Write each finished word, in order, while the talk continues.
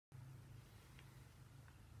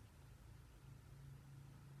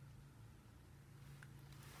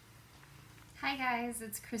Hi guys,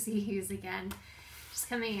 it's Chrissy Hughes again. Just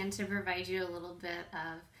coming in to provide you a little bit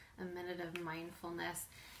of a minute of mindfulness,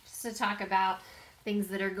 just to talk about things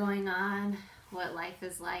that are going on, what life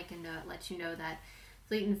is like, and to let you know that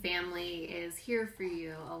Fleeton Family is here for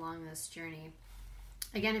you along this journey.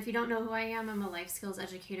 Again, if you don't know who I am, I'm a life skills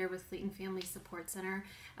educator with Fleeton Family Support Center.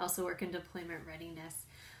 I also work in deployment readiness.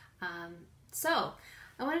 So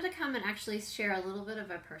I wanted to come and actually share a little bit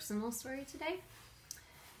of a personal story today.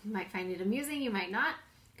 You might find it amusing, you might not.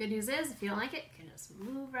 Good news is, if you don't like it, you can just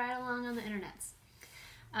move right along on the internets.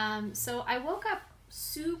 So I woke up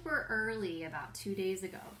super early about 2 days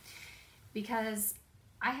ago because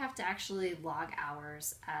I have to actually log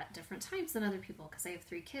hours at different times than other people because I have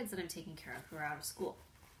 3 kids that I'm taking care of who are out of school.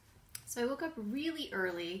 So I woke up really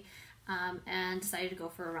early and decided to go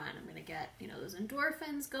for a run. I'm going to get, those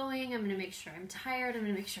endorphins going. I'm going to make sure I'm tired. I'm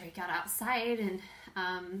going to make sure I got outside and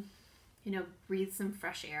breathe some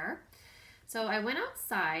fresh air. So I went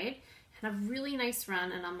outside, had a really nice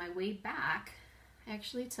run, and on my way back, I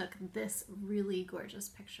actually took this really gorgeous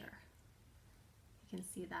picture. You can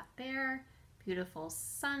see that there. Beautiful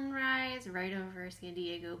sunrise right over San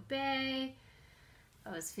Diego Bay.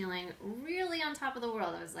 I was feeling really on top of the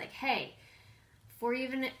world. I was like, hey, before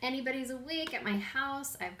even anybody's awake at my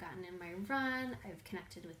house, I've gotten in my run, I've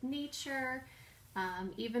connected with nature.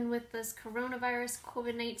 Even with this coronavirus,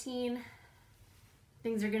 COVID-19,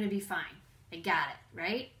 things are going to be fine. I got it,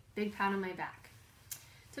 right? Big pat on my back.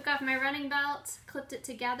 Took off my running belt, clipped it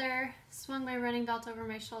together, swung my running belt over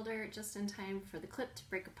my shoulder just in time for the clip to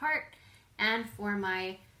break apart and for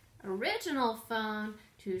my original phone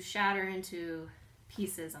to shatter into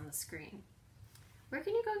pieces on the screen. Where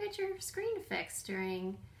can you go get your screen fixed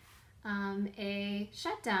during a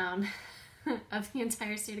shutdown of the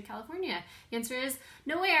entire state of California? The answer is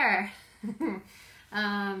nowhere.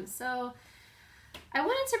 So I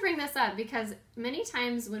wanted to bring this up because many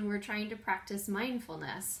times when we're trying to practice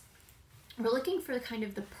mindfulness, we're looking for kind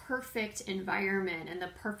of the perfect environment and the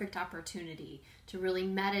perfect opportunity to really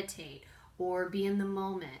meditate or be in the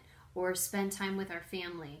moment or spend time with our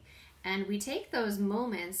family. And we take those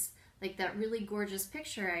moments, like that really gorgeous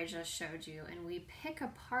picture I just showed you, and we pick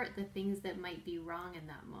apart the things that might be wrong in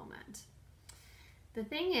that moment. The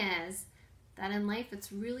thing is that in life,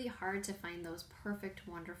 it's really hard to find those perfect,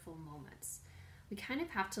 wonderful moments. We kind of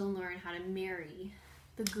have to learn how to marry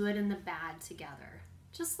the good and the bad together,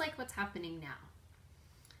 just like what's happening now.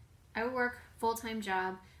 I work full-time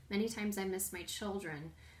job. Many times I miss my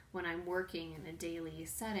children when I'm working in a daily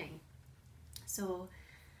setting. So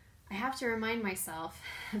I have to remind myself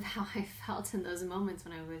of how I felt in those moments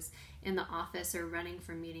when I was in the office or running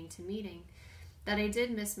from meeting to meeting, that I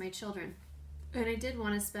did miss my children. And I did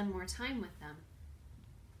want to spend more time with them.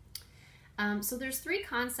 So there's 3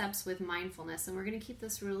 concepts with mindfulness, and we're going to keep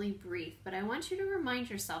this really brief, but I want you to remind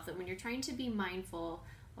yourself that when you're trying to be mindful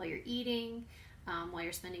while you're eating, while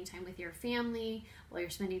you're spending time with your family, while you're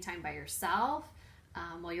spending time by yourself,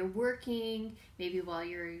 while you're working, maybe while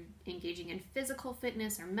you're engaging in physical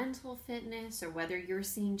fitness or mental fitness, or whether you're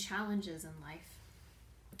seeing challenges in life,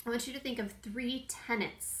 I want you to think of 3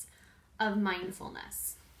 tenets of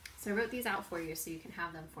mindfulness. So I wrote these out for you so you can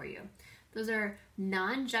have them for you. Those are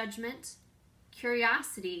non-judgment,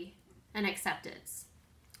 curiosity, and acceptance.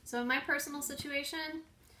 So in my personal situation,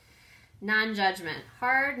 non-judgment.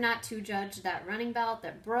 Hard not to judge that running belt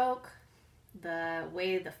that broke, the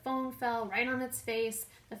way the phone fell right on its face,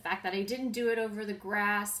 the fact that I didn't do it over the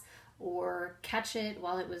grass or catch it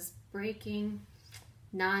while it was breaking.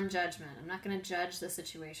 Non-judgment. I'm not going to judge the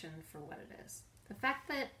situation for what it is. The fact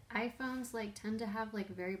that iPhones tend to have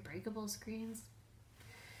very breakable screens.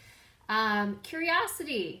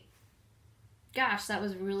 Curiosity. Gosh, that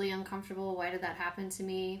was really uncomfortable. Why did that happen to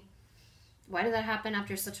me? Why did that happen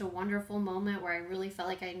after such a wonderful moment where I really felt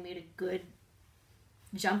like I had made a good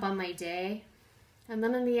jump on my day? And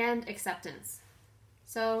then in the end, acceptance.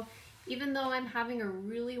 So even though I'm having a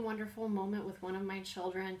really wonderful moment with one of my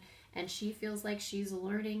children and she feels like she's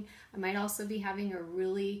learning, I might also be having a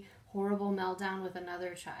really horrible meltdown with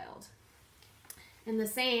another child. And the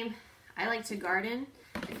same, I like to garden.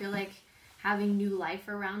 I feel like having new life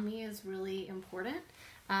around me is really important.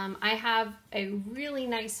 I have a really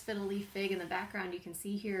nice fiddle-leaf fig in the background you can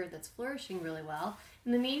see here that's flourishing really well.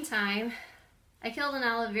 In the meantime, I killed an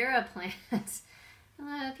aloe vera plant.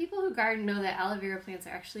 People who garden know that aloe vera plants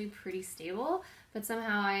are actually pretty stable, but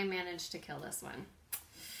somehow I managed to kill this one.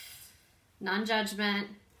 Non-judgment,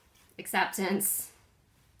 acceptance,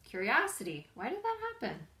 curiosity. Why did that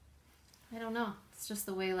happen? I don't know. It's just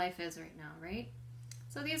the way life is right now, right?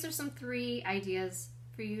 So these are some 3 ideas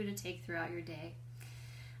for you to take throughout your day.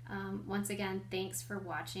 Once again, thanks for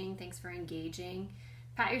watching. Thanks for engaging.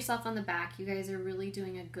 Pat yourself on the back. You guys are really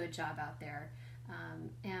doing a good job out there.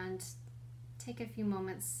 And take a few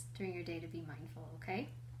moments during your day to be mindful, okay?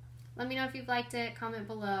 Let me know if you've liked it. Comment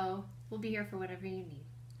below. We'll be here for whatever you need.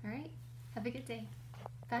 All right? Have a good day.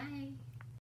 Bye.